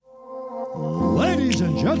Ladies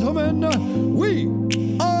and gentlemen, we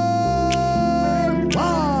are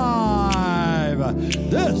live!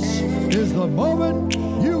 This is the moment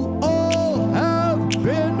you all have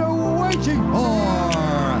been waiting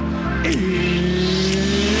for. It's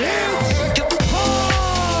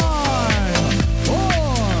time for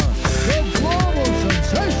the global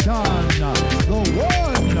sensation, the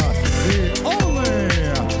one, the only,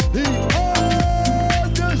 the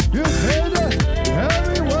undisputed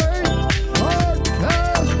heavyweight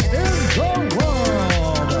podcast in the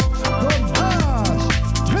world, the Mass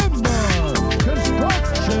Timber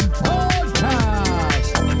Construction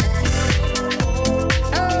Podcast.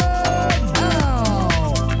 And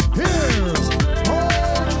now, here's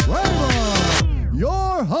Paul Kramer,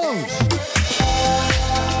 your host.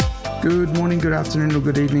 Good morning, good afternoon, or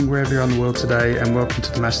good evening, wherever you're in the world today, and welcome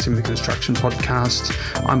to the Mass Timber Construction Podcast.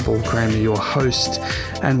 I'm Paul Kramer, your host,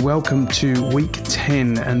 and welcome to week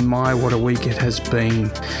 10, and my, what a week it has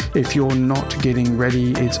been. If you're not getting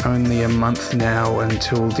ready, it's only a month now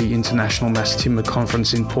until the International Mass Timber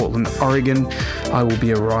Conference in Portland, Oregon. I will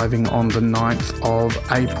be arriving on the 9th of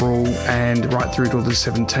April and right through to the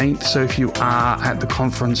 17th, so if you are at the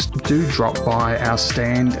conference, do drop by our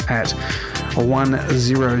stand at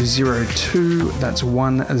 1002, that's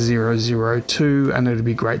 1002, and it'll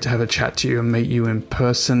be great to have a chat to you and meet you in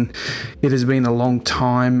person. It has been a long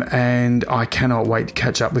time and I cannot wait to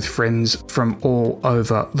catch up with friends from all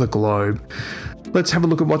over the globe. Let's have a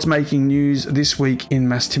look at what's making news this week in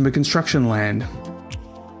mass timber construction land.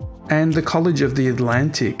 And the College of the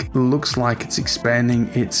Atlantic looks like it's expanding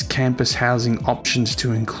its campus housing options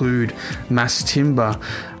to include mass timber.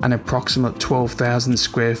 An approximate 12,000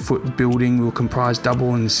 square foot building will comprise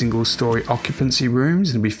double and single story occupancy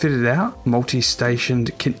rooms and be fitted out,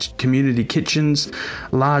 multi-stationed community kitchens,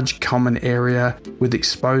 large common area with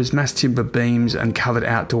exposed mass timber beams and covered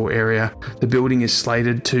outdoor area. The building is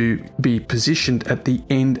slated to be positioned at the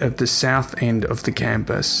end of the south end of the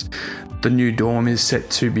campus. The new dorm is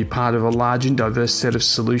set to be part of a large and diverse set of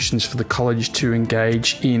solutions for the college to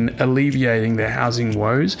engage in alleviating their housing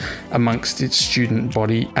woes amongst its student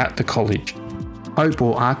body at the college.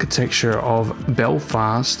 Opal Architecture of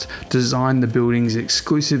Belfast designed the buildings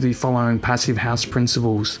exclusively following Passive House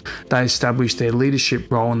principles. They established their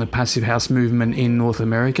leadership role in the Passive House movement in North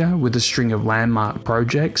America with a string of landmark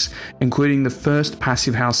projects, including the first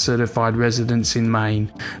Passive House certified residence in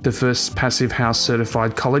Maine, the first Passive House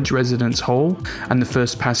certified college residence hall, and the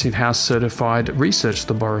first Passive House certified research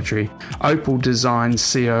laboratory. Opal designed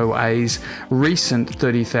COA's recent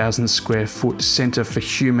 30,000 square foot Centre for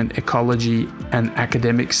Human Ecology and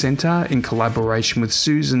Academic Centre in collaboration with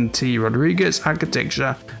Susan T. Rodriguez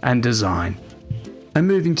Architecture and Design. And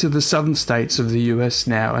moving to the southern states of the US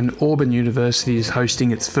now, and Auburn University is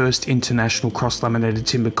hosting its first International Cross-Laminated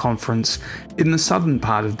Timber Conference in the southern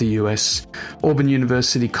part of the US. Auburn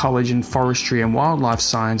University College in Forestry and Wildlife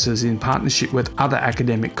Sciences, in partnership with other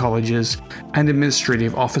academic colleges and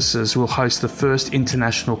administrative offices, will host the first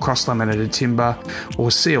International Cross-Laminated Timber, or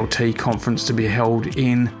CLT, conference to be held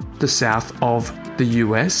in the south of the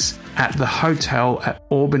US at the hotel at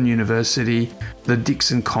Auburn University, the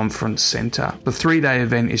Dixon Conference Center. The 3-day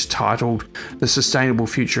event is titled The Sustainable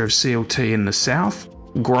Future of CLT in the South,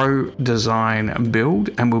 Grow, Design,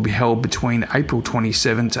 Build, and will be held between April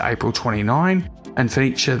 27 to April 29 and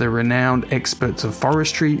feature the renowned experts of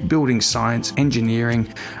forestry, building science, engineering,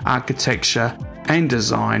 architecture, and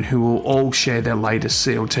design, who will all share their latest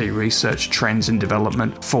CLT research, trends, and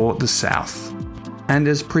development for the South. And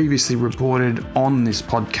as previously reported on this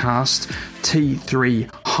podcast, T3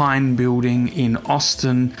 Hein Building in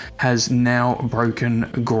Austin has now broken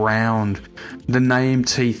ground. The name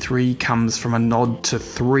T3 comes from a nod to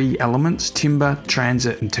 3 elements: timber,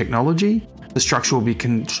 transit, and technology. The structure will be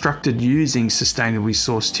constructed using sustainably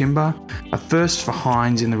sourced timber, a first for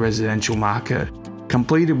Heinz in the residential market.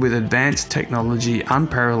 Completed with advanced technology,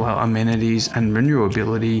 unparalleled amenities, and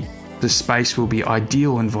renewability, the space will be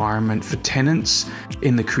ideal environment for tenants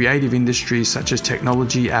in the creative industries such as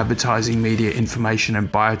technology, advertising, media, information,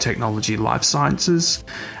 and biotechnology, life sciences,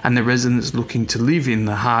 and the residents looking to live in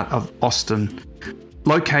the heart of Austin.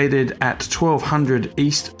 Located at 1200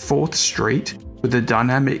 East 4th Street, with a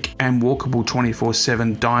dynamic and walkable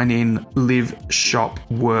 24/7 dine-in, live, shop,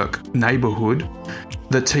 work neighbourhood,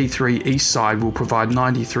 the T3 East Side will provide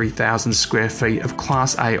 93,000 square feet of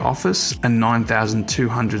Class A office and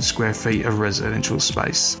 9,200 square feet of residential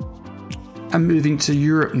space. And moving to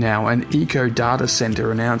Europe now, an Eco Data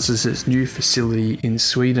Center announces its new facility in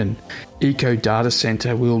Sweden. Eco Data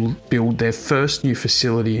Center will build their first new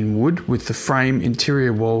facility in wood with the frame,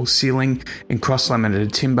 interior wall, ceiling in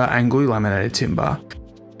cross-laminated timber and glue-laminated timber.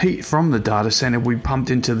 Heat from the data centre will be pumped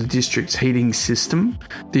into the district's heating system.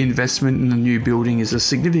 The investment in the new building is a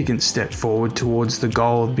significant step forward towards the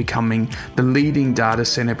goal of becoming the leading data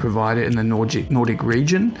centre provider in the Nordic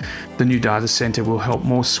region. The new data centre will help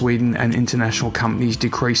more Sweden and international companies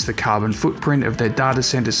decrease the carbon footprint of their data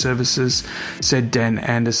centre services, said Dan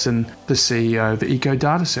Anderson, the CEO of Eco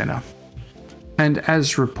Data Centre. And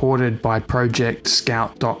as reported by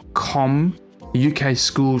ProjectScout.com, UK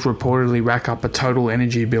schools reportedly rack up a total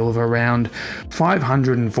energy bill of around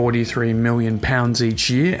 £543 million each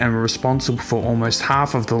year and are responsible for almost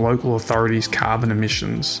half of the local authorities' carbon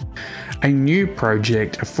emissions. A new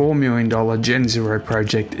project, a $4 million Gen Zero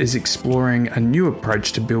project, is exploring a new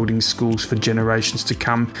approach to building schools for generations to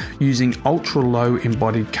come using ultra-low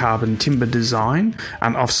embodied carbon timber design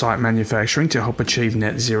and off-site manufacturing to help achieve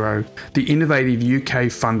net zero. The innovative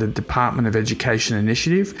UK-funded Department of Education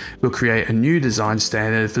initiative will create a new design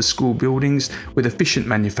standard for school buildings with efficient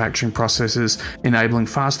manufacturing processes, enabling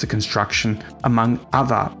faster construction, among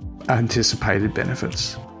other anticipated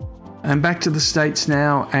benefits. And back to the States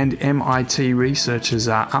now, and MIT researchers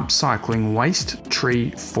are upcycling waste tree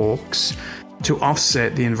forks to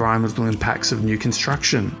offset the environmental impacts of new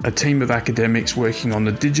construction. A team of academics working on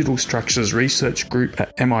the Digital Structures Research Group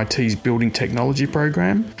at MIT's Building Technology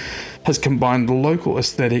program has combined the local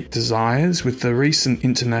aesthetic desires with the recent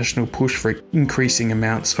international push for increasing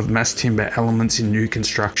amounts of mass timber elements in new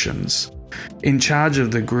constructions. In charge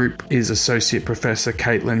of the group is Associate Professor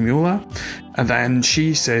Caitlin Mueller, and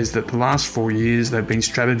she says that the last 4 years they've been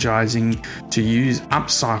strategizing to use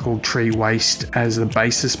upcycled tree waste as the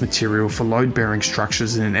basis material for load-bearing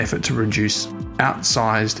structures in an effort to reduce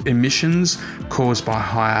outsized emissions caused by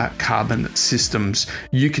higher carbon systems.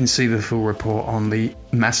 You can see the full report on the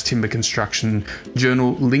Mass Timber Construction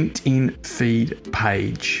Journal LinkedIn feed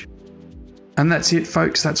page. And that's it,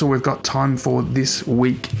 folks. That's all we've got time for this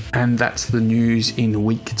week. And that's the news in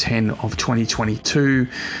week 10 of 2022.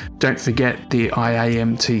 Don't forget the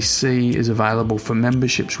IAMTC is available for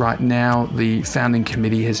memberships right now. The founding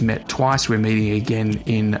committee has met twice. We're meeting again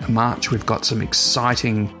in March. We've got some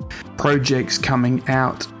exciting projects coming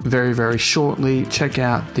out very, very shortly. Check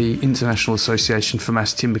out the International Association for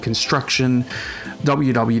Mass Timber Construction,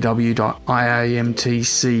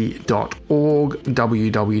 www.iamtc.org,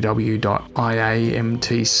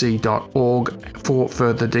 www.iamtc.org for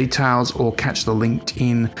further details, or catch the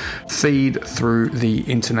LinkedIn feed through the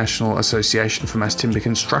International Association for Mass Timber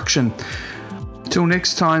Construction. Till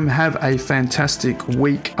next time, have a fantastic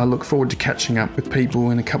week. I look forward to catching up with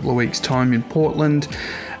people in a couple of weeks' time in Portland.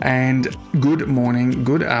 And good morning,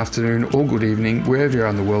 good afternoon, or good evening, wherever you're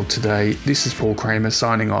in the world today. This is Paul Kramer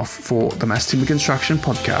signing off for the Mass Timber Construction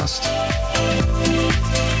Podcast.